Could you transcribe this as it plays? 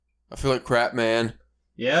I feel like crap, man.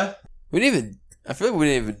 Yeah? I feel like we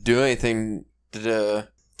didn't even do anything to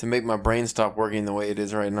make my brain stop working the way it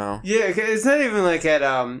is right now. Yeah, it's not even like at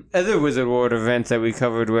other Wizard World events that we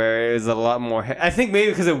covered where it was a lot more... I think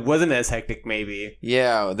maybe because it wasn't as hectic, maybe.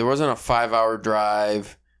 Yeah, there wasn't a 5-hour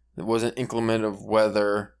drive. There wasn't inclement of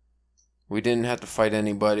weather. We didn't have to fight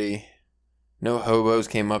anybody. No hobos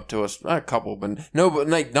came up to us. A couple, but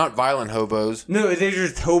like not violent hobos. No, they're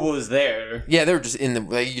just hobos there. Yeah, they were just in the...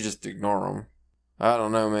 Like, you just ignore them. I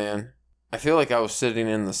don't know, man. I feel like I was sitting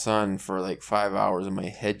in the sun for like 5 hours and my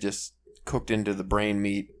head just cooked into the brain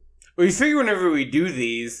meat. Well, you figure whenever we do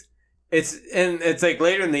these, it's like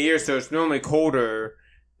later in the year, so it's normally colder,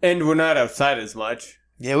 and we're not outside as much.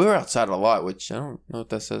 Yeah, we were outside a lot, which I don't know what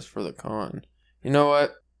that says for the con. You know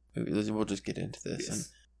what? We'll just get into this and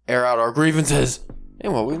air out our grievances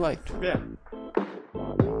and what we liked. Yeah.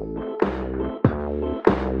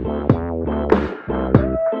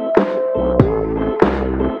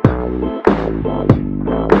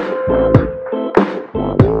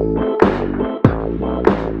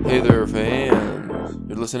 Hey there, fans.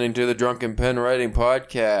 You're listening to the Drunken Pen Writing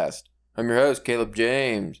Podcast. I'm your host, Caleb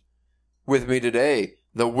James. With me today,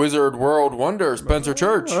 the Wizard World Wonder, Spencer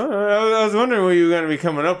Church. I was wondering what you were going to be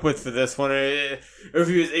coming up with for this one, or if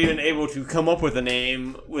you was even able to come up with a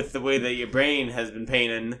name with the way that your brain has been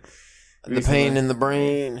painting. The pain in the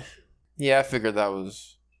brain. Yeah, I figured that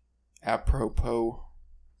was apropos.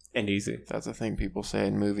 And easy. That's a thing people say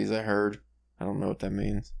in movies, I heard. I don't know what that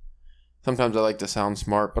means. Sometimes I like to sound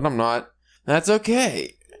smart, but I'm not. That's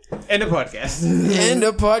okay. End of podcast. End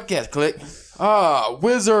of podcast. Click.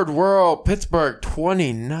 Wizard World Pittsburgh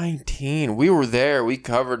 2019. We were there. We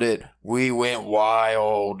covered it. We went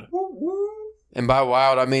wild. And by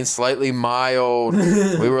wild, I mean slightly mild.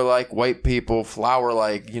 We were like white people. Flour,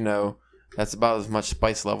 like, that's about as much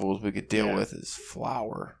spice level as we could deal with is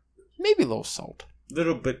flour. Maybe a little salt.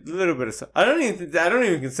 Little bit of salt. I don't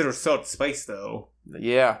even consider salt spice though.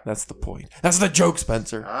 Yeah, that's the point. That's the joke,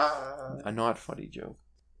 Spencer. A not funny joke.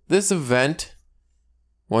 This event,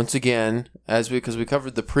 once again, because we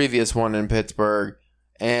covered the previous one in Pittsburgh,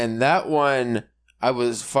 and that one I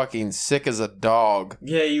was fucking sick as a dog.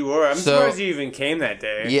 Yeah, you were. I'm surprised you even came that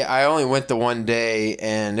day. Yeah, I only went the one day,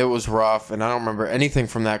 and it was rough, and I don't remember anything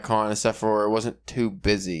from that con except for it wasn't too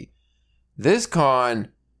busy. This con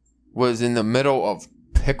was in the middle of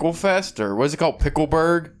Pickle Fest, or what is it called?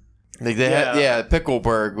 Pickleberg?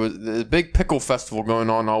 Pickleberg was the big pickle festival going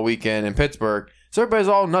on all weekend in Pittsburgh. So everybody's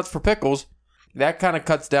all nuts for pickles. That kind of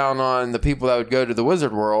cuts down on the people that would go to the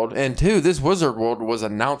Wizard World. And two, this Wizard World was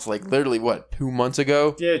announced like literally 2 months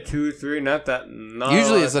ago? Yeah, 2, 3, not that.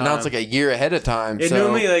 Usually it's announced like a year ahead of time. Yeah,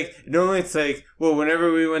 normally it's like, well,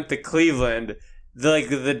 whenever we went to Cleveland,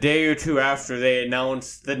 the day or two after they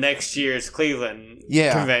announced the next year's Cleveland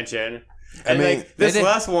convention. And this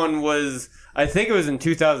last one was, I think it was in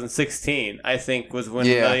 2016, I think was when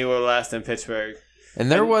they were last in Pittsburgh.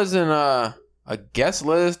 And there wasn't a guest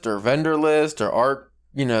list or vendor list or art,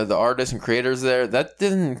 the artists and creators there. That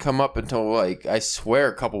didn't come up until I swear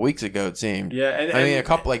a couple weeks ago, it seemed. Yeah. A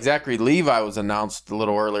couple, like Zachary Levi was announced a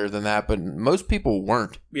little earlier than that, but most people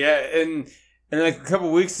weren't. Yeah, and like a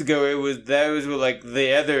couple weeks ago, that was with like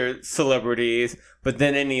the other celebrities, but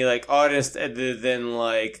then any like artists other than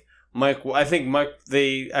like Mike, I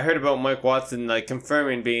heard about Mike Watson like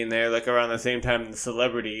confirming being there like around the same time as the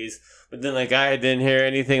celebrities, but then like I didn't hear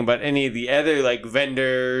anything about any of the other like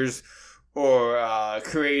vendors or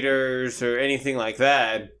creators or anything like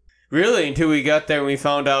that. Really, until we got there and we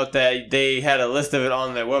found out that they had a list of it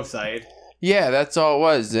on their website. Yeah, that's all it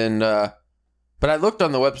was. And but I looked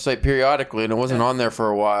on the website periodically and it wasn't on there for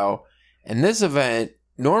a while. And this event,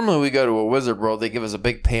 normally we go to a Wizard World, they give us a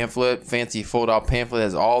big pamphlet, fancy fold-out pamphlet,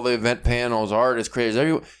 has all the event panels, artists,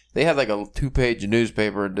 creators, they had like a 2-page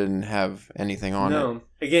newspaper, didn't have anything on it. No.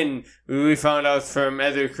 Again, we found out from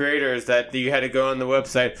other creators that you had to go on the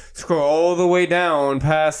website, scroll all the way down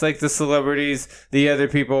past like the celebrities, the other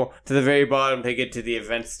people, to the very bottom to get to the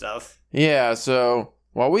event stuff. Yeah, so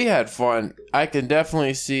while we had fun, I can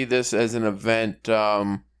definitely see this as an event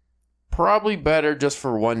probably better just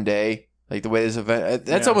for one day. Like the way this event,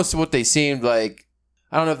 that's almost what they seemed like.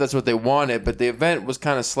 I don't know if that's what they wanted, but the event was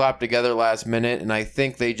kind of slapped together last minute, and I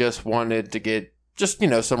think they just wanted to get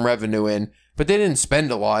some revenue in, but they didn't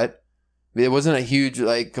spend a lot. It wasn't a huge,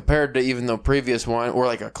 compared to even the previous one, or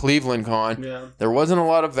like a Cleveland con, there wasn't a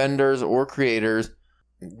lot of vendors or creators,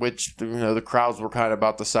 which, the crowds were kind of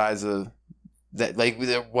about the size of that,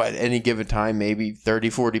 any given time, maybe 30,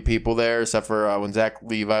 40 people there, except for when Zach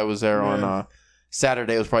Levi was there on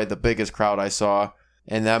Saturday was probably the biggest crowd I saw,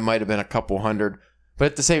 and that might have been a couple hundred.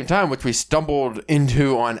 But at the same time, which we stumbled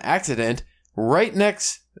into on accident,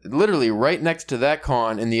 literally right next to that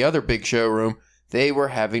con in the other big showroom, they were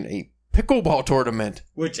having a pickleball tournament.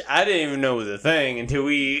 Which I didn't even know was a thing until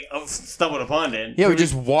we stumbled upon it. Yeah, we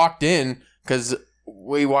just walked in because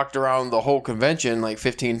we walked around the whole convention like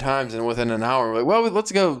 15 times, and within an hour, we're like, well,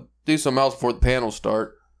 let's go do something else before the panels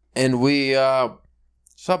start. And we saw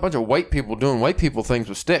a bunch of white people doing white people things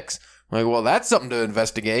with sticks. I'm like, well, that's something to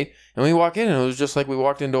investigate. And we walk in, and it was just like we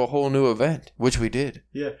walked into a whole new event, which we did.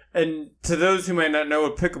 Yeah, and to those who might not know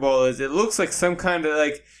what pickleball is, it looks like some kind of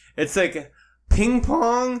like, it's like ping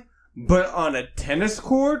pong, but on a tennis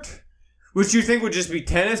court. Which you think would just be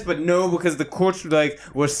tennis, but no, because the courts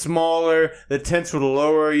were smaller, the tents were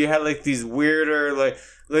lower. You had like these weirder like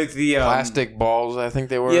the plastic balls. I think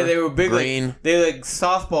they were. Yeah, they were big, green. They were like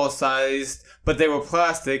softball sized, but they were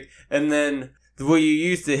plastic. And then the way you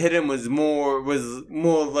used to hit them was more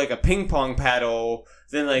like a ping pong paddle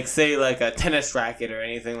than like say like a tennis racket or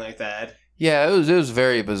anything like that. Yeah, it was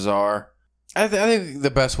very bizarre. I think the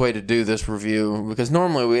best way to do this review, because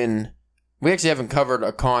normally we actually haven't covered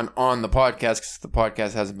a con on the podcast because the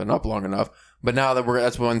podcast hasn't been up long enough. But now that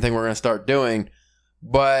that's one thing we're going to start doing.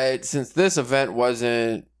 But since this event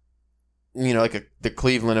wasn't, like the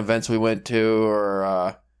Cleveland events we went to,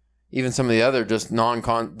 or even some of the other just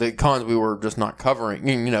the cons we were just not covering.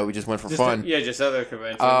 We just went for fun. Just other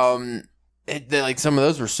conventions. Like some of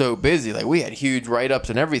those were so busy. Like we had huge write-ups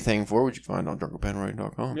and everything for, which you can find on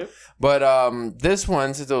drunkenpenwriting.com. Yep. But this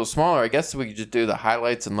one, since it was smaller, I guess we could just do the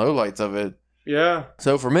highlights and lowlights of it. Yeah.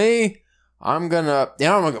 So for me, I'm gonna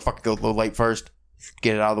fucking go low light first.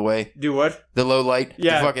 Get it out of the way. Do what? The low light.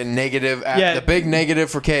 Yeah. The fucking negative. Yeah. The big negative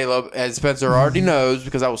for Caleb, as Spencer already knows,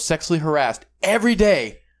 because I was sexually harassed every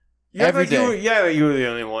day. Every day. You were the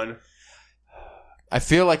only one. I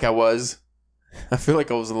feel like I was. I feel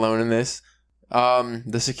like I was alone in this.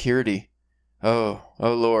 The security. Oh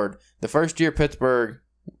Lord. The first year Pittsburgh,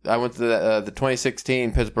 I went to the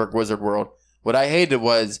 2016 Pittsburgh Wizard World. What I hated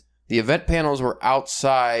was the event panels were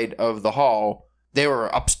outside of the hall. They were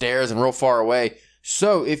upstairs and real far away.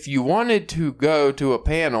 So if you wanted to go to a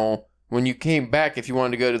panel, when you came back, if you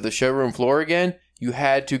wanted to go to the showroom floor again, you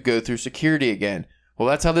had to go through security again. Well,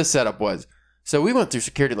 that's how this setup was. So we went through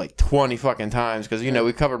security like 20 fucking times because,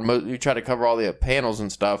 we tried to cover all the panels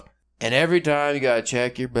and stuff. And every time you got to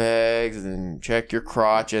check your bags and check your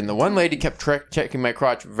crotch. And the one lady kept checking my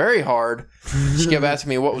crotch very hard. She kept asking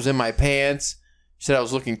me what was in my pants. She said I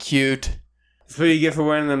was looking cute. That's what you get for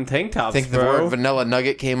wearing them tank tops, I think the word vanilla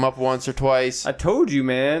nugget came up once or twice. I told you,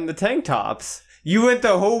 man. The tank tops. You went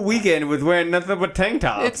the whole weekend with wearing nothing but tank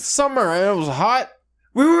tops. It's summer and it was hot.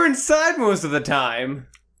 We were inside most of the time.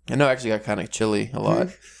 I know, it actually got kind of chilly a lot.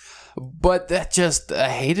 But I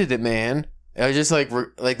hated it, man. I was just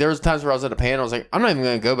like there was times where I was at a panel, I was like, I'm not even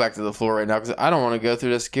going to go back to the floor right now because I don't want to go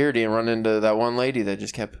through the security and run into that one lady that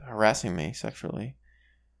just kept harassing me sexually.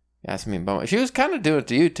 Asking me about she was kind of doing it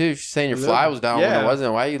to you too. She's saying your fly was down when it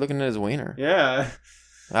wasn't. Why are you looking at his wiener? Yeah.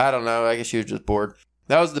 I don't know. I guess she was just bored.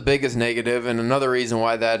 That was the biggest negative, and another reason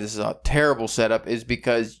why that is a terrible setup is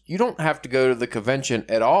because you don't have to go to the convention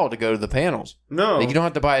at all to go to the panels. No. You don't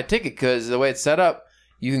have to buy a ticket because the way it's set up,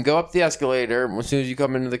 you can go up the escalator as soon as you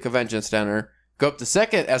come into the convention center, go up the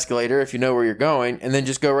second escalator if you know where you're going, and then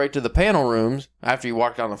just go right to the panel rooms after you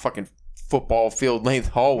walk down the fucking football field length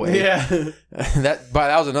hallway. Yeah. that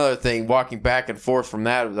was another thing, walking back and forth from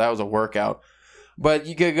that was a workout. But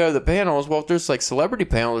you could go to the panels. Well, if there's like celebrity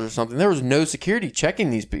panels or something, there was no security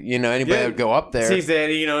checking these. Anybody that would go up there. See if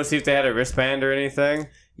they had a wristband or anything.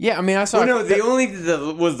 Yeah, I mean, I saw. Well,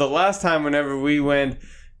 no, was the last time whenever we went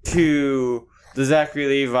to the Zachary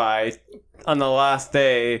Levi on the last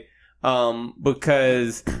day.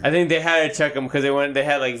 Because I think they had to check them because they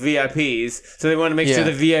had like VIPs, so they wanted to make sure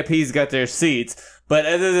the VIPs got their seats. But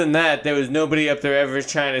other than that, there was nobody up there ever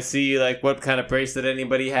trying to see like what kind of bracelet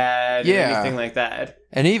anybody had, or anything like that.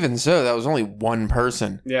 And even so, that was only one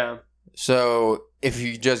person. Yeah. So if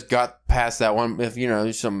you just got past that one,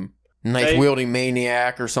 if some knife wielding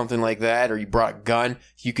maniac or something like that, or you brought a gun,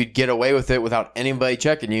 you could get away with it without anybody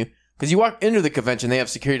checking you. Because you walk into the convention, they have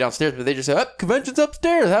security downstairs, but they just say, convention's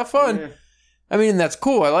upstairs, have fun. Yeah. I mean, that's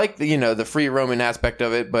cool. I like the free roaming aspect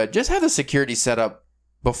of it, but just have the security set up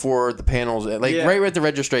before the panels, right at the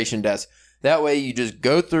registration desk. That way you just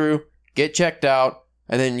go through, get checked out,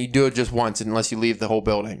 and then you do it just once unless you leave the whole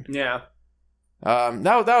building. Yeah.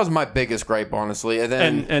 That was my biggest gripe, honestly. And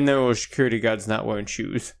then and there were security guards not wearing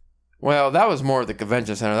shoes. Well, that was more of the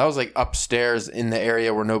convention center. That was like upstairs in the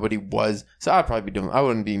area where nobody was. So I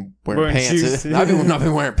wouldn't be wearing pants. I'd not be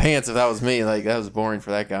wearing pants if that was me. Like, that was boring for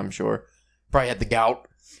that guy, I'm sure. Probably had the gout.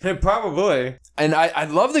 Probably. And I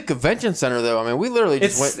love the convention center, though. I mean, we literally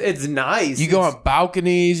just went. It's nice. You go on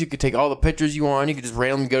balconies. You could take all the pictures you want. You could just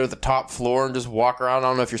randomly go to the top floor and just walk around. I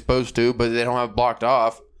don't know if you're supposed to, but they don't have it blocked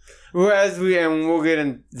off. Whereas we'll get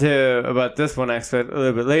into about this one aspect a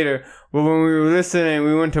little bit later. But when we were listening,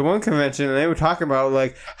 we went to one convention and they were talking about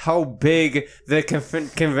like how big the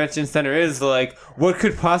convention center is. Like, what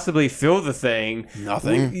could possibly fill the thing?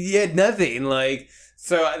 Nothing. Yeah, nothing. Like,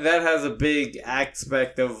 so that has a big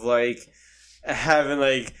aspect of like having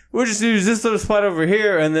like we'll just use this little spot over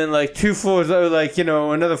here and then like 2 floors, like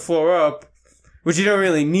another floor up, which you don't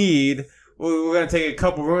really need. We're gonna take a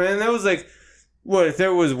couple rooms, and that was like. What, if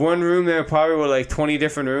there was one room there probably were like 20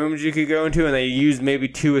 different rooms you could go into and they used maybe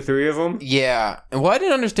 2 or 3 of them? Yeah. And well, I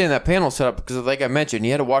didn't understand that panel setup because like I mentioned, you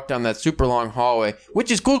had to walk down that super long hallway, which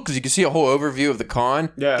is cool because you can see a whole overview of the con.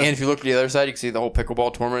 Yeah. And if you look to the other side, you can see the whole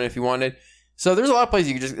pickleball tournament if you wanted. So there's a lot of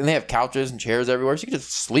places you can and they have couches and chairs everywhere, so you can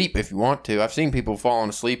just sleep if you want to. I've seen people falling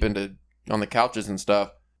asleep on the couches and stuff.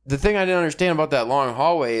 The thing I didn't understand about that long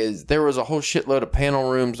hallway is there was a whole shitload of panel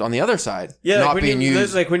rooms on the other side, not like being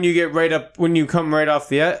used. Like when you come right off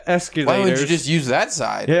the escalators. Why wouldn't you just use that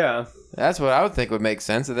side? Yeah. That's what I would think would make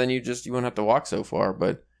sense, and then you wouldn't have to walk so far.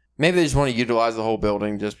 But maybe they just want to utilize the whole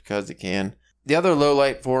building just because they can. The other low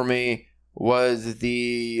light for me was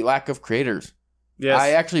the lack of creators. Yes.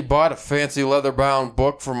 I actually bought a fancy leather-bound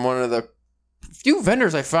book from one of the few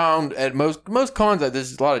vendors I found at most cons.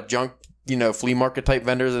 There's a lot of junk, flea market type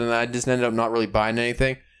vendors, and I just ended up not really buying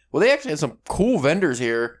anything. Well, they actually had some cool vendors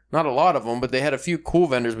here. Not a lot of them, but they had a few cool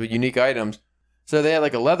vendors with unique items. So they had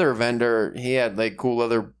like a leather vendor. He had like cool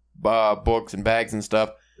leather books and bags and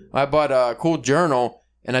stuff. I bought a cool journal,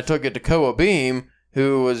 and I took it to Koa Beam,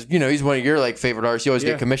 who was, he's one of your like favorite artists. You always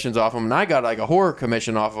get commissions off him, and I got like a horror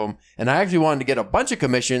commission off him. And I actually wanted to get a bunch of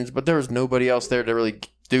commissions, but there was nobody else there to really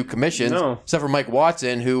do commissions except for Mike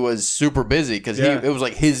Watson, who was super busy because it was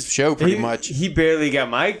like his show pretty much. He barely got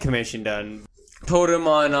my commission done. Told him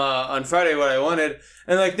on Friday what I wanted,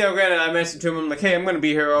 and like, no, granted, I mentioned to him, I'm like, hey, I'm gonna be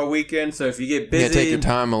here all weekend, so if you get busy, take your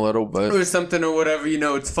time a little bit or something or whatever,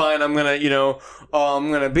 it's fine. I'm gonna,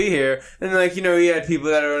 I'm gonna be here, and like, he had people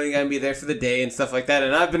that are only gonna be there for the day and stuff like that,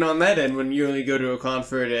 and I've been on that end when you only go to a con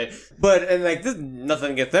for a day, and like, this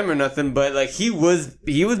nothing against them or nothing, but like, he was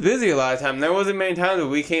busy a lot of time. There wasn't many times that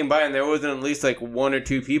we came by and there wasn't at least like 1 or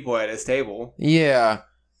 2 people at his table. Yeah,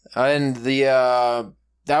 and the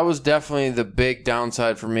that was definitely the big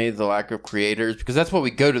downside for me, the lack of creators, because that's what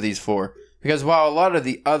we go to these for. Because while a lot of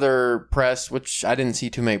the other press, which I didn't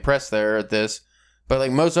see too many press there at this, but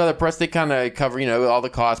like most other press, they kind of cover, all the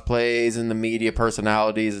cosplays and the media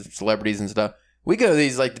personalities, celebrities and stuff. We go to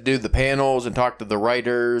these like to do the panels and talk to the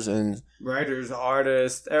writers,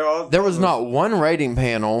 artists. There was not one writing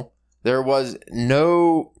panel. There was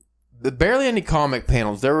barely any comic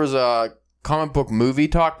panels. There was a comic book movie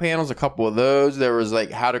talk panels, a couple of those. There was like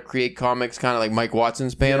how to create comics, kind of like Mike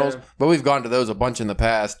Watson's panels, but we've gone to those a bunch in the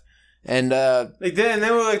past. And and they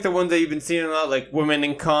were like the ones that you've been seeing a lot, like women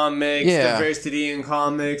in comics, diversity in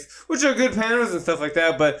comics, which are good panels and stuff like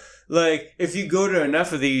that. But like, if you go to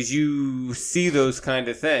enough of these, you see those kind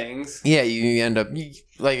of things. Yeah, you end up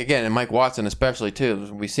like, again, and Mike Watson especially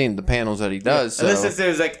too. We've seen the panels that he does. Yeah. Unless if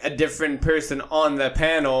there's like a different person on the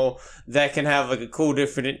panel that can have like a cool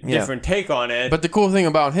different take on it. But the cool thing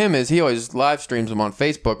about him is he always live streams them on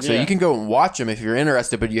Facebook, so you can go and watch them if you're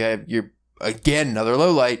interested. But you're again another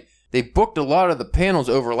low light. They booked a lot of the panels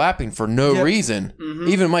overlapping for no reason. Mm-hmm.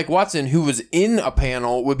 Even Mike Watson, who was in a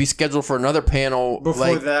panel, would be scheduled for another panel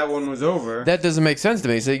before that one was over. That doesn't make sense to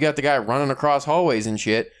me. So you got the guy running across hallways and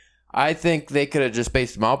shit. I think they could have just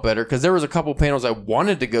spaced them out better, because there was a couple panels I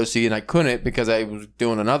wanted to go see and I couldn't because I was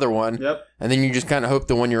doing another one. Yep. And then you just kind of hope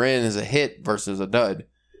the one you're in is a hit versus a dud.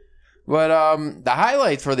 But the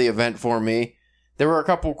highlights for the event for me, there were a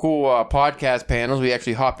couple cool podcast panels. We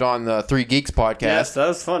actually hopped on the 3 Geeks podcast. Yes, that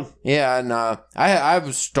was fun. Yeah, and I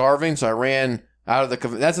was starving, so I ran out of the...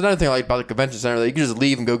 That's another thing I like about the convention center, that you can just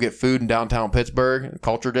leave and go get food in downtown Pittsburgh, the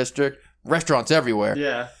Culture District. Restaurants everywhere.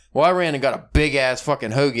 Yeah. Well, I ran and got a big-ass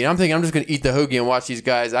fucking hoagie. And I'm thinking I'm just going to eat the hoagie and watch these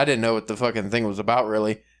guys. I didn't know what the fucking thing was about,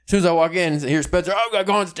 really. As soon as I walk in, here's Spencer, we got to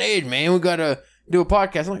go on stage, man. We got to do a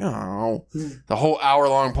podcast. I'm like, oh. The whole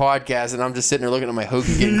hour-long podcast, and I'm just sitting there looking at my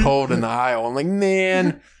hoagie getting cold in the aisle. I'm like,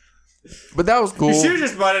 man. But that was cool. You should have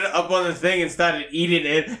just brought it up on the thing and started eating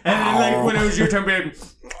it. And then, like, when it was your turn,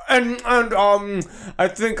 and I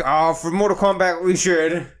think for Mortal Kombat, we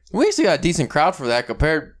should. We actually got a decent crowd for that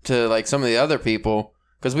compared to, like, some of the other people.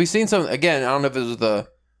 Because we've seen some, again, I don't know if it was the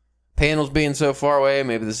panels being so far away,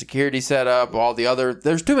 maybe the security setup, all the other...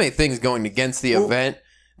 There's too many things going against the event.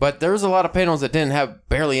 But there was a lot of panels that didn't have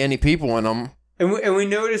barely any people in them. And we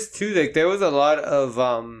noticed too, like there was a lot of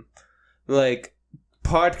like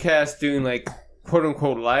podcasts doing like quote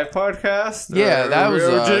unquote live podcasts. Yeah,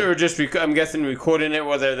 I'm guessing recording it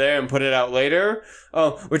while they're there and put it out later.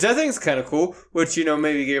 Which I think is kind of cool. Which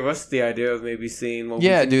maybe gave us the idea of maybe seeing what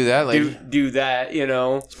do that do that.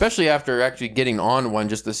 Especially after actually getting on one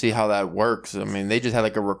just to see how that works. I mean, they just had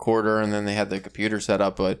like a recorder and then they had the computer set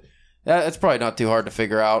up, but that's probably not too hard to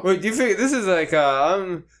figure out. Wait, do you figure this is like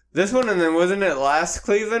this one, and then wasn't it last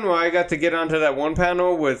Cleveland where I got to get onto that one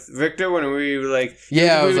panel with Victor when we were like...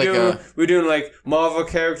 Yeah, we were doing like Marvel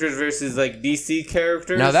characters versus like DC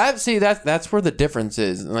characters. Now that's where the difference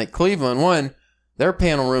is. Like Cleveland, one, their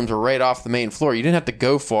panel rooms were right off the main floor. You didn't have to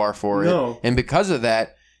go far for it. No. And because of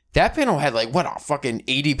that panel had like, fucking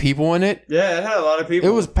 80 people in it? Yeah, it had a lot of people.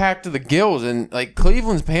 It was packed to the gills, and like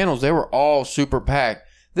Cleveland's panels, they were all super packed.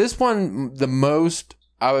 This one, the most...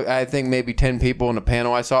 I think maybe 10 people in a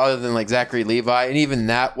panel I saw, other than like Zachary Levi, and even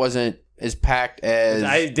that wasn't as packed as...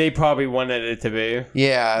 They probably wanted it to be.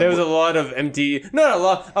 Yeah. There was a lot of empty... Not a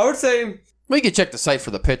lot. I would say... We could check the site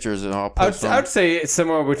for the pictures and I'll post them. I would say it's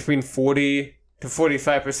somewhere between 40 to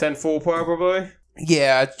 45% full, probably.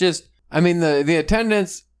 Yeah, it's just... I mean, the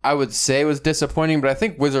attendance, I would say, was disappointing, but I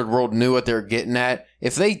think Wizard World knew what they were getting at.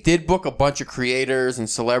 If they did book a bunch of creators and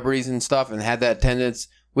celebrities and stuff and had that attendance...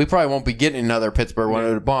 We probably won't be getting another Pittsburgh one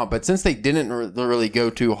at a bump, but since they didn't really go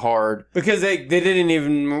too hard, because they didn't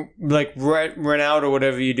even like rent out or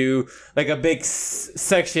whatever you do, like a big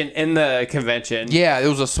section in the convention. Yeah, it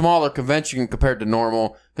was a smaller convention compared to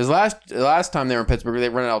normal. Because last time they were in Pittsburgh, they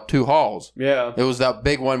rented out 2 halls. Yeah, it was that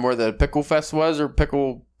big one where the Pickle Fest was, or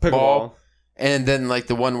Pickleball, and then like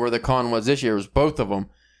the one where the con was this year was both of them.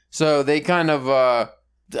 So they kind of I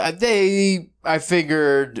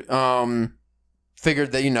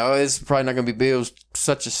figured that, it's probably not going to be big. It was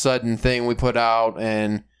such a sudden thing we put out,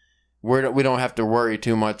 and we don't have to worry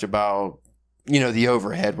too much about, the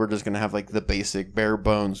overhead. We're just going to have like the basic bare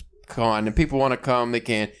bones con, and people want to come, they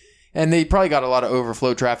can. And they probably got a lot of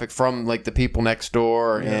overflow traffic from like the people next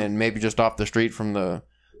door and maybe just off the street from the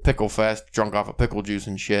Pickle Fest, drunk off of pickle juice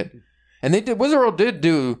and shit. And Wizard World did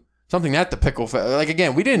do something at the Pickle Fest. Like,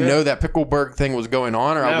 again, we didn't know that Pickleberg thing was going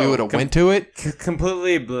on, or we would have went to it.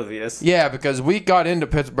 Completely oblivious. Yeah, because we got into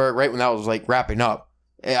Pittsburgh right when that was, like, wrapping up.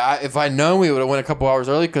 If I'd known, we would have went a couple hours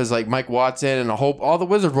early, because, like, Mike Watson and all the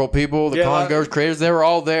Wizard World people, the Con Goers creators, they were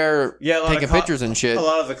all there taking pictures and shit. A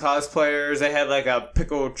lot of the cosplayers, they had, like, a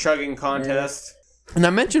pickle chugging contest. And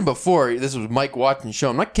I mentioned before, this was Mike Watson's show.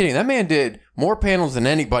 I'm not kidding. That man did more panels than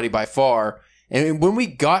anybody by far. And when we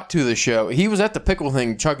got to the show, he was at the pickle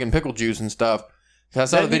thing, chugging pickle juice and stuff. I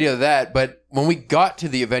saw the video of that. But when we got to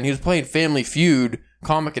the event, he was playing Family Feud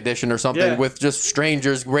comic edition or something with just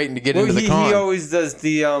strangers waiting to get into the con. He always does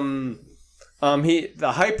the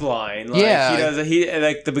hype line. Like, yeah, he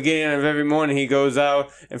like the beginning of every morning he goes out,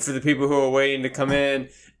 and for the people who are waiting to come in,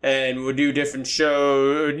 and we'll do different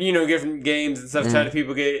shows, different games and stuff. Try to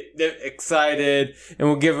people get excited, and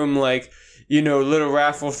we'll give them like, little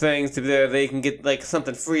raffle things to there. They can get like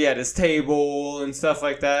something free at his table and stuff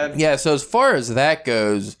like that. Yeah. So as far as that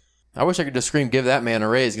goes, I wish I could just scream, "Give that man a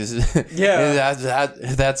raise!" Because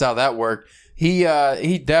that's how that worked. He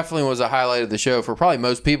definitely was a highlight of the show for probably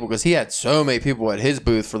most people, because he had so many people at his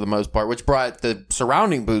booth for the most part, which brought the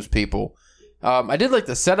surrounding booth people. I did like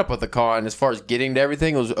the setup of the con as far as getting to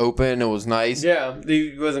everything. It was open. It was nice. Yeah,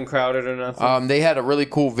 it wasn't crowded or nothing. They had a really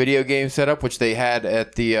cool video game setup, which they had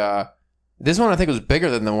at the. This one I think was bigger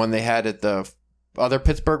than the one they had at the other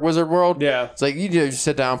Pittsburgh Wizard World. Yeah. It's like you just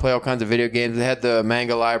sit down and play all kinds of video games. They had the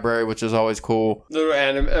manga library, which is always cool. Little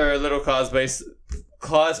cosplay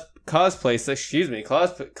section.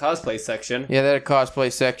 Yeah, they had a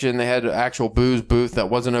cosplay section. They had an actual booze booth that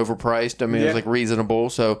wasn't overpriced. I mean, it was like reasonable.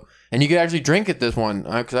 So, and you could actually drink at this one.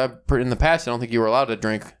 Because in the past, I don't think you were allowed to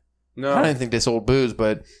drink. No. I didn't think they sold booze,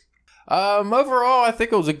 but overall, I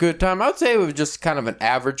think it was a good time. I would say it was just kind of an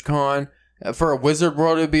average con. For a Wizard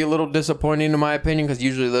World, it would be a little disappointing in my opinion, because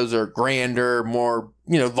usually those are grander, more,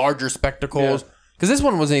 larger spectacles. Because this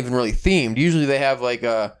one wasn't even really themed. Usually they have like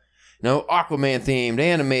a, Aquaman themed,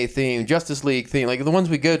 anime themed, Justice League themed. Like the ones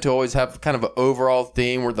we go to always have kind of an overall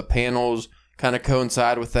theme where the panels kind of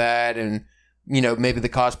coincide with that, and maybe the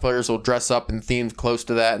cosplayers will dress up in themes close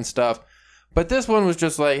to that and stuff. But this one was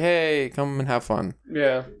just like, hey, come and have fun.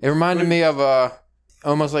 Yeah. It reminded me of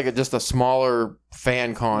almost like just a smaller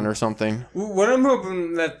fan con or something. What I'm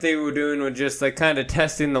hoping that they were doing was just like kind of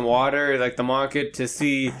testing the water, like the market, to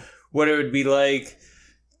see what it would be like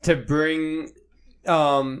to bring,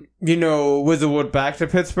 Wizard World back to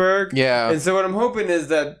Pittsburgh. Yeah. And so what I'm hoping is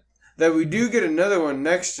that we do get another one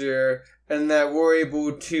next year, and that we're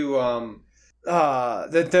able to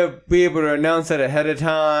that they'll be able to announce it ahead of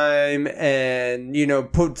time and,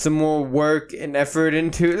 put some more work and effort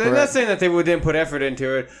into it. I'm not saying that they wouldn't put effort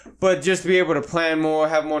into it, but just be able to plan more,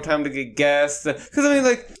 have more time to get guests. Because, I mean,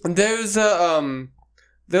 like, there's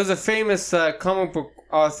a famous comic book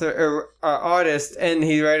author or artist, and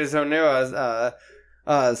he writes his own era,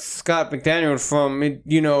 Scott McDaniel from,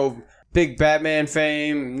 big Batman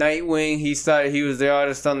fame, Nightwing. He was the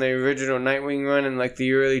artist on the original Nightwing run in like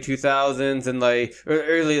the early 2000s and like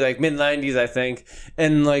early like mid 90s, I think.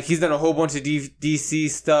 And like he's done a whole bunch of DC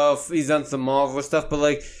stuff. He's done some Marvel stuff, but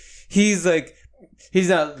like he's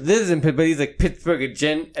not lives in Pittsburgh, but he's like Pittsburgh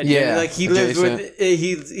adjacent. Yeah, like he lives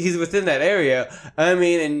he's within that area. I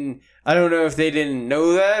mean, and I don't know if they didn't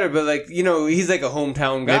know that, but like he's like a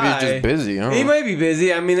hometown guy. Maybe he's just busy. He might be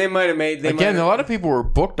busy. I mean, they might have made. A lot of people were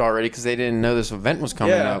booked already because they didn't know this event was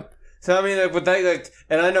coming up. So I mean, like, but that,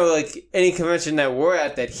 and I know like any convention that we're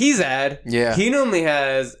at that he's at, he normally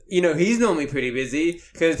has, he's normally pretty busy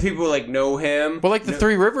because people like know him. Well, like the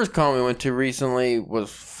Three Rivers Con we went to recently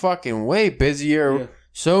was fucking way busier. Yeah.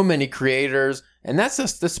 So many creators, and that's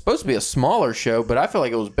supposed to be a smaller show, but I feel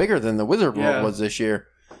like it was bigger than the Wizard World was this year.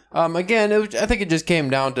 Again, I think it just came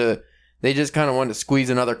down to they just kind of wanted to squeeze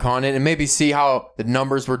another con in and maybe see how the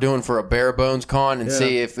numbers were doing for a bare bones con and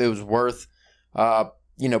see if it was worth,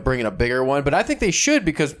 bringing a bigger one. But I think they should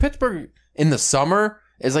because Pittsburgh in the summer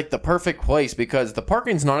is like the perfect place because the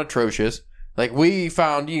parking's not atrocious. Like we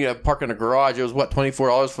found, park in a garage. It was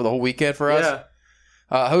 $24 for the whole weekend for us.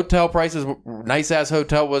 Yeah. Hotel prices, nice ass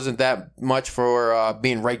hotel wasn't that much for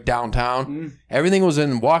being right downtown. Everything was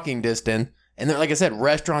in walking distance. And there, like I said,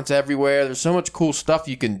 restaurants everywhere. There's so much cool stuff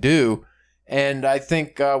you can do. And I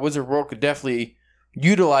think Wizard World could definitely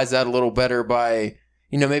utilize that a little better by,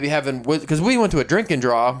 maybe having... Because we went to a drink and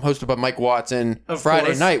draw hosted by Mike Watson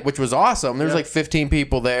Friday night, which was awesome. There was like 15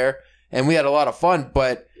 people there. And we had a lot of fun.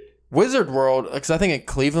 But Wizard World, because I think in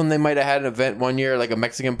Cleveland they might have had an event one year, like a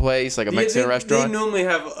Mexican place, like a Mexican restaurant. They normally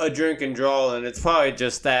have a drink and draw, and it's probably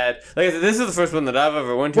just that. Like I said, this is the first one that I've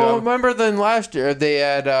ever went to. Well, remember then last year they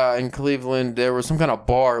had in Cleveland there was some kind of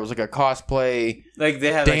bar. It was like a cosplay like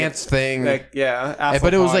they had dance thing. But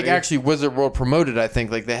it was like actually Wizard World promoted. I think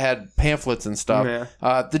like they had pamphlets and stuff.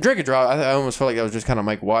 Yeah. The drink and draw, I almost felt like that was just kind of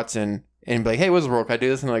Mike Watson and be like, hey, Wizard World, can I do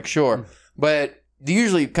this? And they're like, sure. But they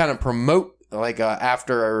usually kind of promote like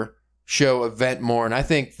after show event more, and I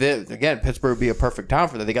think that again Pittsburgh would be a perfect town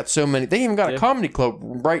for that. They got so many. They even got a comedy club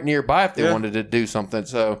right nearby if they wanted to do something.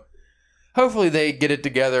 So hopefully they get it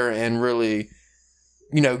together and really,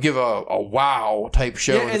 give a wow type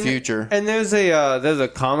show in the future. And there's a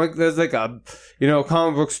comic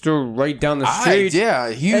book store right down the street.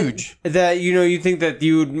 Huge. And that you think that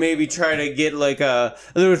you would maybe try to get like a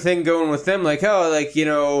little thing going with them, like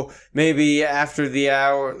maybe after the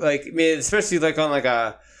hour, like especially like on like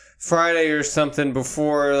a Friday or something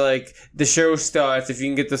before like the show starts, if you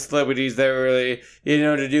can get the celebrities there early,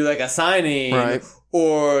 to do like a signing, right?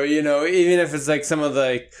 Or even if it's like some of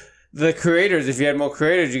the creators, if you had more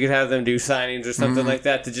creators, you could have them do signings or something like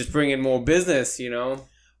that to just bring in more business.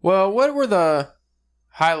 Well, what were the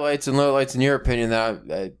highlights and lowlights in your opinion?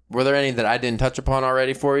 That were there any that I didn't touch upon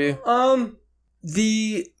already for you?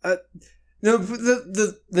 No,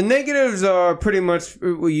 the negatives are pretty much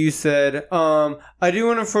what you said. I do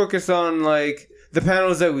want to focus on like the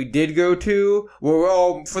panels that we did go to. Were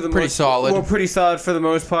all for the pretty solid. Were pretty solid for the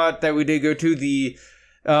most part that we did go to. The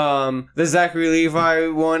Zachary Levi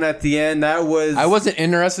one at the end, that was... I wasn't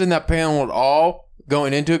interested in that panel at all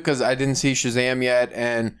going into it because I didn't see Shazam yet,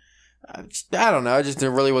 and I don't know, I just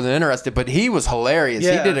really wasn't interested. But he was hilarious.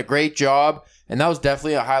 Yeah. He did a great job, and that was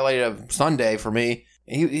definitely a highlight of Sunday for me.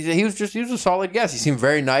 He was a solid guest. He seemed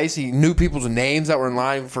very nice. He knew people's names that were in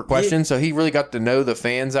line for questions, so he really got to know the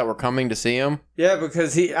fans that were coming to see him. Yeah,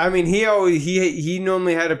 because he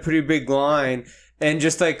normally had a pretty big line, and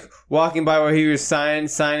just like walking by where he was signing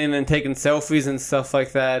and taking selfies and stuff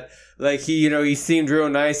like that. Like he seemed real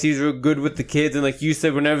nice. He's real good with the kids, and like you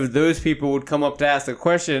said, whenever those people would come up to ask a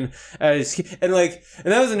question, and that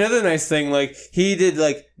was another nice thing. Like he did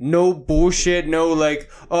like no bullshit, no like,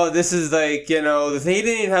 oh, this is like he didn't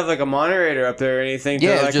even have like a moderator up there or anything.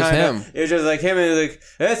 Yeah, it was just him. It was just like him, and he was like,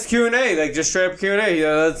 that's Q&A, like just straight up Q&A.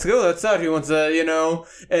 Let's go, let's out. He wants to,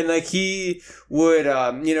 and like he would,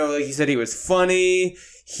 like you said, he was funny.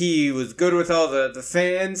 He was good with all the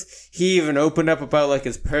fans. He even opened up about like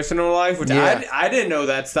his personal life, which I didn't know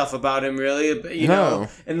that stuff about him really, you know,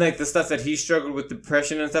 and like the stuff that he struggled with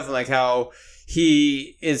depression and stuff, and like how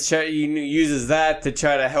he uses that to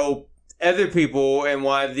try to help other people and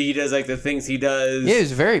why he does like the things he does. Yeah,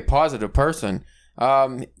 he's a very positive person.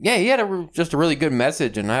 Yeah, he had just a really good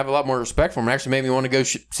message, and I have a lot more respect for him. It actually made me want to go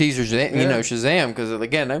see Shazam, because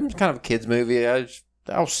again, it was kind of a kids movie.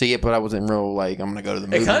 I'll see it, but I wasn't real like I'm gonna go to the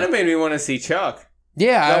movie. It kind of made me want to see Chuck.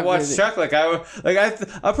 Yeah, I watched Chuck.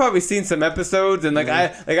 I've probably seen some episodes, and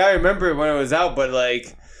I remember it when it was out, but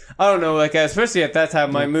like I don't know, like especially at that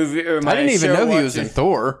time, my movie or my I didn't even know he was in it.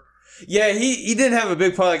 Thor. Yeah, he didn't have a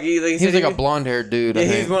big part. Like, he was like a blonde-haired dude. Yeah,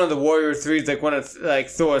 he's one of the Warrior Threes, like one of like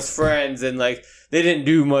Thor's friends, and like they didn't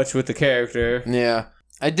do much with the character. Yeah,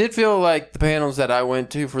 I did feel like the panels that I went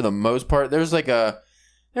to, for the most part, there was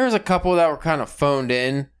a couple that were kind of phoned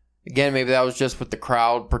in. Again, maybe that was just with the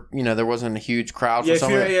crowd. There wasn't a huge crowd for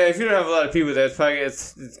some. If you don't have a lot of people there,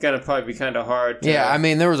 it's gonna probably be kind of hard. Yeah, I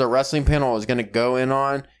mean, there was a wrestling panel I was gonna go in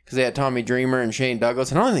on because they had Tommy Dreamer and Shane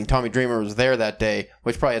Douglas, and I don't think Tommy Dreamer was there that day,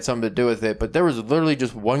 which probably had something to do with it. But there was literally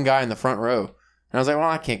just one guy in the front row, and I was like, well,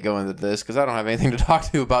 I can't go into this because I don't have anything to talk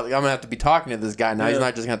to about. I'm gonna have to be talking to this guy now. Yeah. He's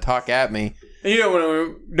not just gonna talk at me. And you don't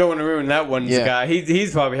want to ruin that one guy.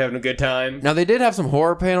 He's probably having a good time. Now they did have some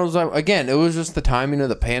horror panels. Again, it was just the timing of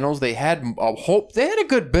the panels. They had a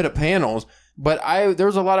good bit of panels, but there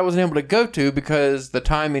was a lot I wasn't able to go to because the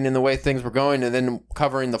timing and the way things were going, and then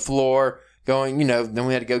covering the floor, going. Then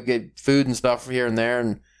we had to go get food and stuff here and there,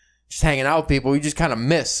 and just hanging out with people. You just kind of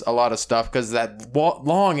miss a lot of stuff because that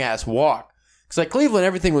long ass walk. Because like Cleveland,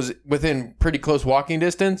 everything was within pretty close walking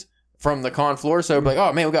distance from the con floor, so like,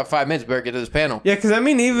 oh man, we got 5 minutes, we better get to this panel. Yeah, because I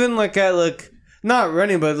mean, even like at like not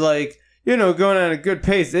running, but like going at a good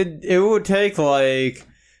pace, it would take like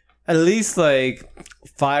at least like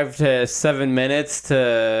 5 to 7 minutes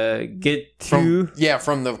to get to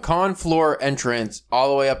from the con floor entrance all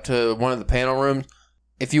the way up to one of the panel rooms.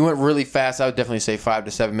 If you went really fast, I would definitely say 5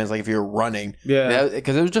 to 7 minutes. Like if you were running,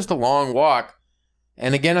 because it was just a long walk.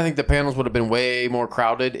 And again, I think the panels would have been way more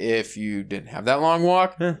crowded if you didn't have that long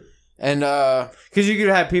walk. Yeah. And because you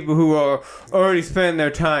could have people who are already spending their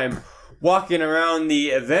time walking around the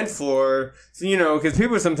event floor, so, because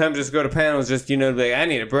people sometimes just go to panels just like, I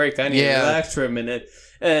need a break, I need to relax for a minute,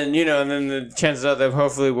 and and then the chances are they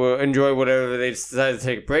hopefully will enjoy whatever they decide to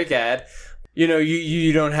take a break at.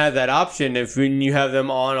 You don't have that option when you have them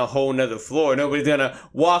on a whole nother floor. Nobody's gonna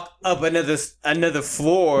walk up another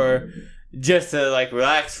floor just to like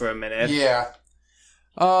relax for a minute. Yeah.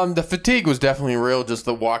 The fatigue was definitely real, just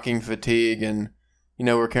the walking fatigue, and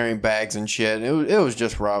we're carrying bags and shit. It was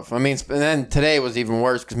just rough. I mean, and then today was even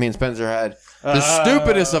worse because me and Spencer had the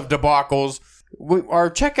stupidest of debacles.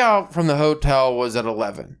 Our checkout from the hotel was at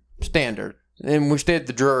 11 standard, and we stayed at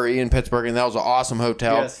the Drury in Pittsburgh, and that was an awesome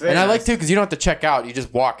hotel. Yes, and I like too because you don't have to check out; you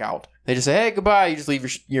just walk out. They just say, "Hey, goodbye." You just leave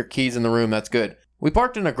your keys in the room. That's good. We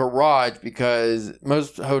parked in a garage because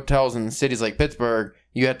most hotels in cities like Pittsburgh,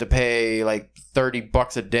 you have to pay like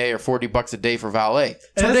 $30 a day or $40 a day for valet.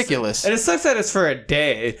 It's ridiculous. And it sucks that it's for a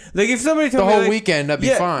day. Like if somebody told me the whole weekend, that'd be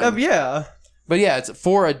fine. Yeah. But yeah, it's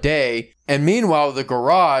for a day. And meanwhile, the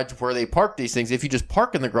garage where they park these things, if you just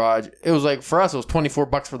park in the garage, it was like, for us, it was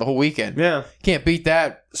 $24 for the whole weekend. Yeah. Can't beat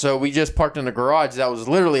that. So we just parked in a garage that was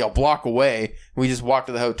literally a block away. We just walked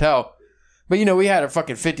to the hotel. But, we had our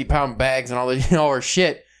fucking 50-pound bags and all our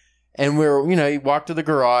shit. And you walk to the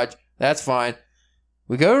garage. That's fine.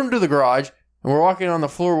 We go into the garage, and we're walking on the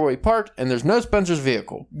floor where we parked, and there's no Spencer's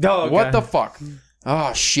vehicle. Oh, okay. What the fuck?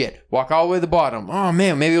 Oh, shit. Walk all the way to the bottom. Oh,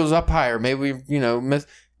 man, maybe it was up higher. Maybe we,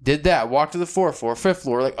 did that. Walk to the 4th floor, 5th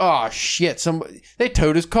floor. Like, oh, shit. They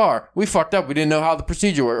towed his car. We fucked up. We didn't know how the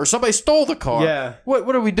procedure worked. Or somebody stole the car. Yeah.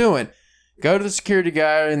 What are we doing? Go to the security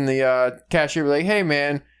guy and the cashier. We're like, hey,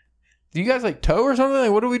 man, do you guys like tow or something?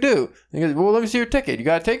 Like, what do we do? And he goes, well, let me see your ticket. You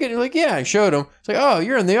got a ticket? And you're like, yeah. I showed him. It's like, oh,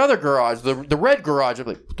 you're in the other garage, the red garage. I'm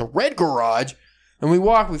like, the red garage? And we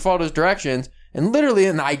followed his directions, and literally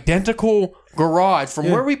an identical garage from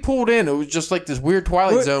where we pulled in. It was just like this weird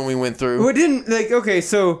Twilight Zone we went through. We didn't,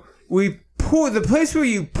 so the place where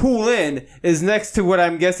you pull in is next to what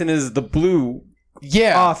I'm guessing is the blue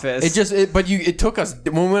office. It took us,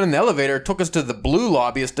 when we went in the elevator, it took us to the blue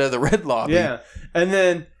lobby instead of the red lobby. Yeah. And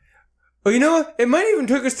then, well, you know what? It might even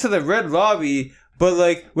took us to the red lobby, but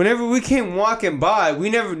like whenever we came walking by,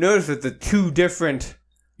 we never noticed that the two different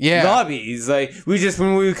lobbies. Like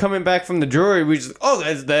when we were coming back from the Drury, we just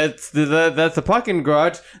that's the parking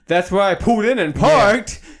garage. That's where I pulled in and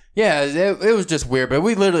parked. Yeah, it was just weird, but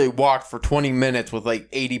we literally walked for 20 minutes with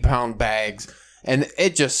like 80-pound bags, and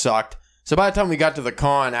it just sucked. So by the time we got to the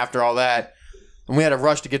con after all that, and we had to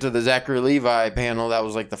rush to get to the Zachary Levi panel, that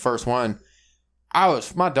was like the first one.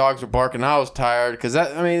 My dogs were barking. I was tired because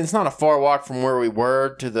it's not a far walk from where we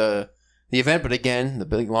were to the the event, but again, the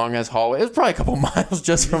big long ass hallway. It was probably a couple miles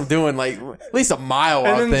just from doing like at least a mile. And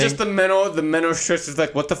I then think. just the mental stretch is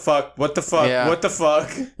like, what the fuck, what the fuck, Yeah. what the fuck.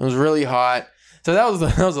 It was really hot. So that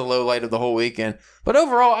was a low light of the whole weekend. But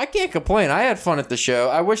overall, I can't complain. I had fun at the show.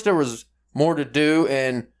 I wish there was more to do,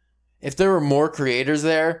 and if there were more creators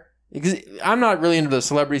there, because I'm not really into the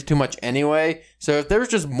celebrities too much anyway. So if there was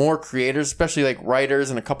just more creators, especially like writers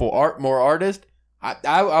and a couple more artists,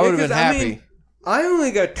 I would have been happy. I mean, I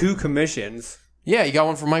only got 2 commissions. Yeah, you got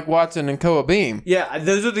one from Mike Watson and Koa Beam. Yeah,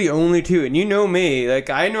 those are the only 2. And you know me, like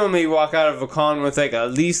I normally walk out of a con with like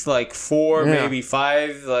at least like 4, maybe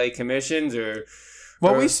 5 like commissions or.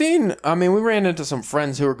 Well, we ran into some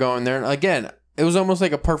friends who were going there, and again, it was almost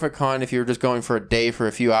like a perfect con if you were just going for a day for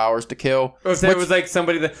a few hours to kill. Or if there was like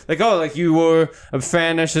somebody that, like, oh, like you were a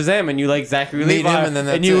fan of Shazam and you like Zachary Meet Levi, him and then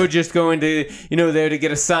that's you it. were just going to, there to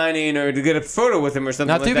get a signing or to get a photo with him or something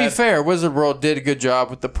Now, like to that. be fair, Wizard World did a good job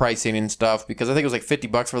with the pricing and stuff because I think it was like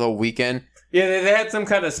 $50 for the whole weekend. Yeah, they had some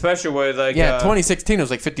kind of special where like 2016 it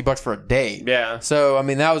was like $50 for a day. Yeah. So I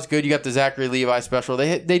mean that was good. You got the Zachary Levi special.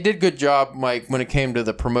 They did good job, Mike, when it came to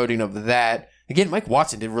the promoting of that. Again, Mike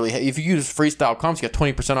Watson did really. If you use Freestyle Comps, you got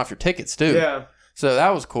 20% off your tickets too. Yeah. So that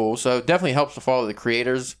was cool. So it definitely helps to follow the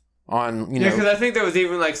creators on. Yeah, because I think there was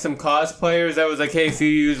even like some cosplayers that was like, hey, if you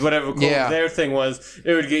use whatever their thing was,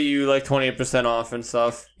 it would get you like 20% off and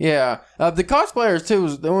stuff. Yeah, the cosplayers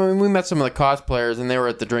too. When we met some of the cosplayers, and they were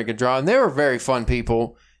at the Drink and Draw, and they were very fun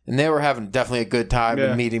people, and they were having definitely a good time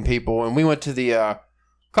and meeting people. And we went to the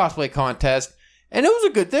cosplay contest, and it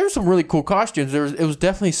was there were some really cool costumes. It was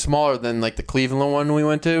definitely smaller than like the Cleveland one we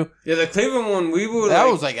went to. Yeah, the Cleveland one that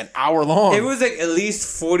was like an hour long. It was like at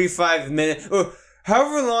least 45 minutes. Or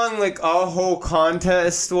however long like our whole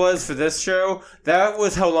contest was for this show, that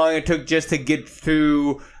was how long it took just to get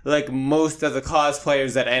through like most of the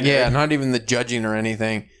cosplayers that entered. Yeah, not even the judging or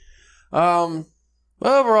anything. Well,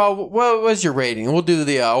 overall, what was your rating? We'll do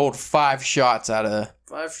the old 5 shots out of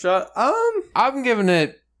 5 shot. I'm giving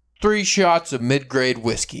it 3 shots of mid-grade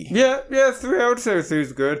whiskey. Yeah, 3. I would say 3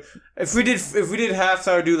 is good. If we did halves,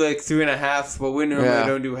 I would do like 3.5. But we normally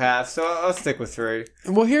don't do half, so I'll stick with 3.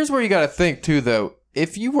 Well, here's where you got to think too, though.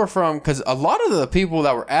 If you were from, because a lot of the people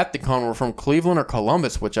that were at the con were from Cleveland or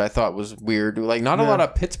Columbus, which I thought was weird. Like not a lot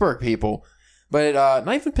of Pittsburgh people, but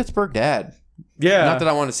not even Pittsburgh Dad. Yeah, not that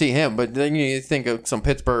I want to see him, but then you think of some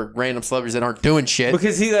Pittsburgh random celebrities that aren't doing shit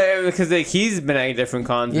because he's been at different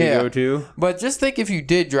cons we go to. But just think if you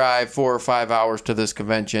did drive 4 or 5 hours to this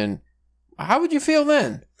convention, how would you feel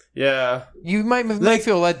then? Yeah, you might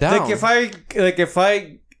feel let down.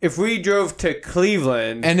 If we drove to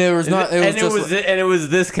Cleveland and it was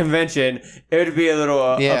this convention, it would be a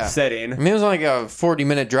little upsetting. I mean, it was like a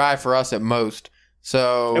 40-minute drive for us at most.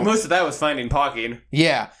 So and most of that was finding parking.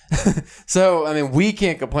 Yeah. So I mean, we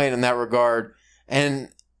can't complain in that regard. And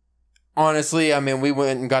honestly, I mean, we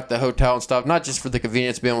went and got the hotel and stuff, not just for the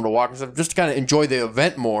convenience of being able to walk and stuff, just to kind of enjoy the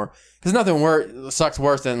event more. Because nothing sucks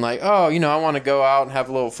worse than like, oh, I want to go out and have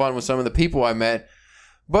a little fun with some of the people I met.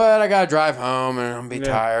 But I got to drive home and I'm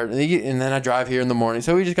tired. And then I drive here in the morning.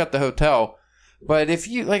 So we just got the hotel. But if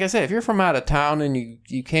you, like I said, if you're from out of town and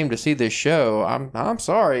you came to see this show, I'm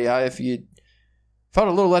sorry. If you felt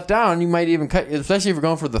a little let down, you might even cut, especially if you're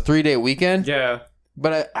going for the 3-day weekend. Yeah.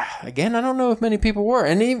 But again, I don't know if many people were.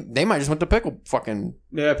 And they might just went to Pickle fucking.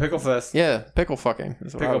 Yeah, Pickle Fest. Yeah, Pickle fucking.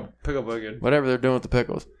 Pickle Boogie. Whatever they're doing with the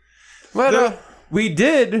pickles. But we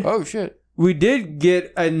did. Oh, shit. We did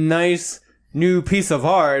get a nice new piece of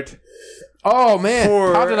art. Oh man!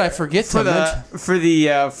 How did I forget to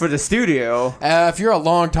mention for the studio? If you're a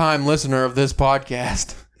long-time listener of this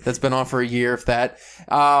podcast, that's been on for a year, if that.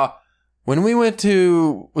 When we went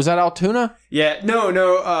to, was that Altoona? Yeah. No.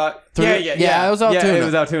 Yeah. It was Altoona. Yeah, it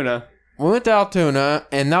was Altoona. We went to Altoona,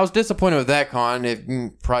 and I was disappointed with that con.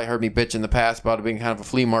 You probably heard me bitch in the past about it being kind of a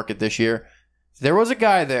flea market this year. There was a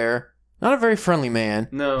guy there. Not a very friendly man.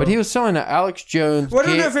 No. But he was selling an Alex Jones. Well, I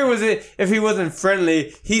don't know if he wasn't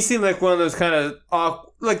friendly. He seemed like one of those kind of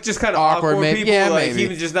awkward people. Yeah, like maybe. He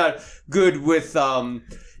was just not good with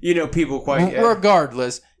people quite yet.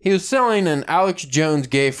 Regardless, he was selling an Alex Jones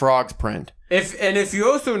Gay Frogs print. If you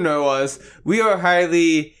also know us, we are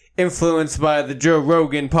highly influenced by the Joe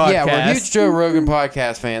Rogan podcast. Yeah, we're huge Joe Rogan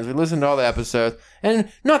podcast fans. We listen to all the episodes.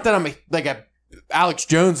 And not that I'm a Alex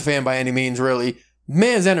Jones fan by any means, really.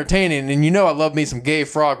 Man's entertaining, and I love me some Gay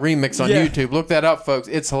Frog remix on YouTube. Look that up, folks.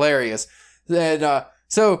 It's hilarious. And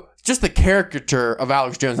so just the caricature of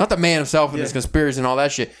Alex Jones, not the man himself and his conspiracy and all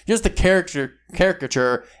that shit. Just the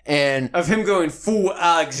caricature and of him going full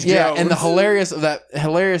Alex Jones. Yeah, and the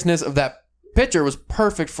hilariousness of that picture was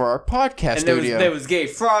perfect for our podcast studio. There was gay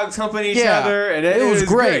frogs humping each other, and it was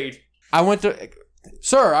great. I went to,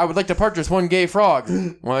 sir, I would like to purchase 1 gay frog.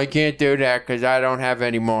 Well, I can't do that because I don't have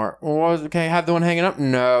any more. Well, can I have the one hanging up?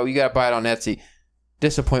 No, you got to buy it on Etsy.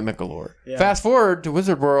 Disappointment galore. Yeah. Fast forward to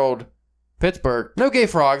Wizard World, Pittsburgh. No gay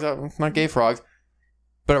frogs. Not gay frogs.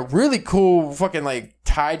 But a really cool fucking like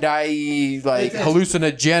tie-dye, like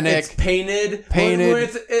hallucinogenic. It's painted. Well,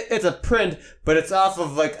 it's a print, but it's off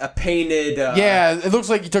of like a painted. Yeah, it looks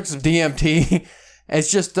like he took some DMT.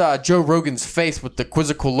 It's just Joe Rogan's face with the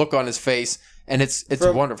quizzical look on his face, and it's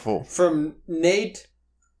wonderful. From Nate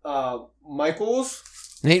Michaels.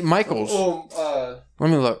 Nate Michaels. Let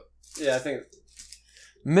me look. Yeah, I think.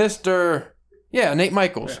 Nate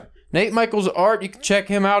Michaels. Yeah. Nate Michaels art. You can check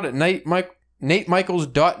him out at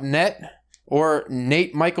NateMichaels.net or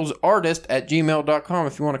NateMichaelsArtist@gmail.com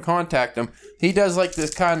if you want to contact him. He does like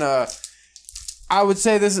this kind of, I would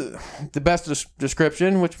say this is the best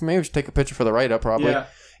description, which maybe we should take a picture for the write-up probably. Yeah.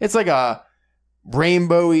 It's like a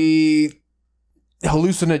rainbowy,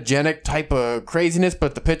 hallucinogenic type of craziness,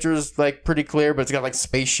 but the picture's like pretty clear, but it's got like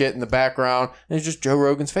space shit in the background, and it's just Joe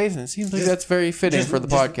Rogan's face, and it seems like that's very fitting for the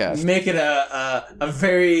podcast. Make it a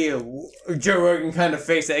very Joe Rogan kind of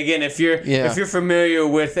face. Again, if you're familiar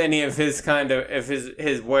with any of his kind of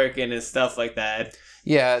his work and his stuff like that.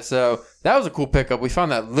 Yeah, so that was a cool pickup. We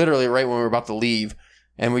found that literally right when we were about to leave,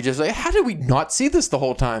 and we just like, how did we not see this the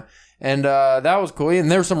whole time? And that was cool. And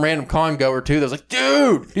there was some random con goer too that was like,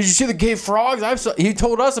 dude, did you see the gay frogs? He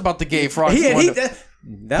told us about the gay frogs. He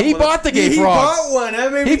bought the gay frogs. He bought one.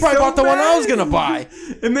 He probably bought the one I was going to buy.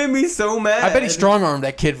 It made me so mad. I bet he strong-armed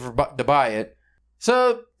that kid to buy it.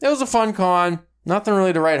 So it was a fun con. Nothing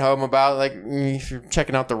really to write home about. Like, if you're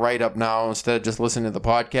checking out the write-up now instead of just listening to the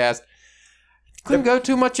podcast, couldn't go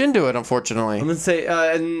too much into it, unfortunately. I'm going to say,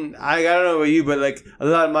 and I don't know about you, but like a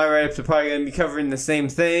lot of my write-ups are probably going to be covering the same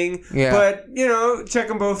thing. Yeah. But, check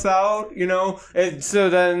them both out, And so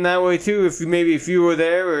then that way too, if you were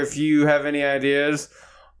there or if you have any ideas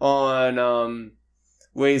on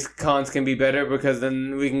ways cons can be better, because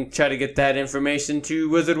then we can try to get that information to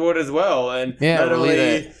Wizard World as well. And not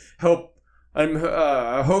only help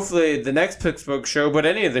hopefully the next Pittsburgh show, but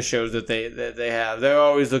any of the shows that they have, they're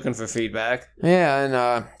always looking for feedback. Yeah,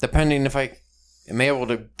 and depending if I am able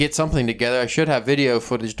to get something together, I should have video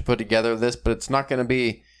footage to put together of this, but it's not going to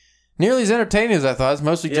be nearly as entertaining as I thought. It's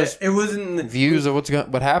mostly just views of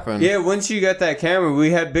what happened. Yeah, once you got that camera,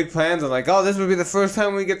 we had big plans on like, this would be the first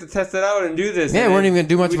time we get to test it out and do this. Yeah, we weren't even going to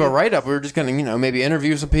do much of a write-up. We were just going to, maybe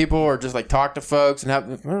interview some people or just like talk to folks and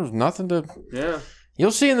have. There was nothing to. Yeah.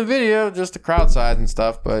 You'll see in the video just the crowd side and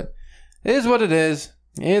stuff, but it is what it is.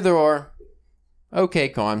 Either or. Okay,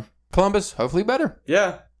 con. Columbus, hopefully better.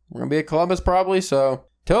 Yeah. We're going to be at Columbus probably, so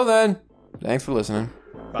till then, thanks for listening.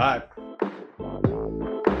 Bye.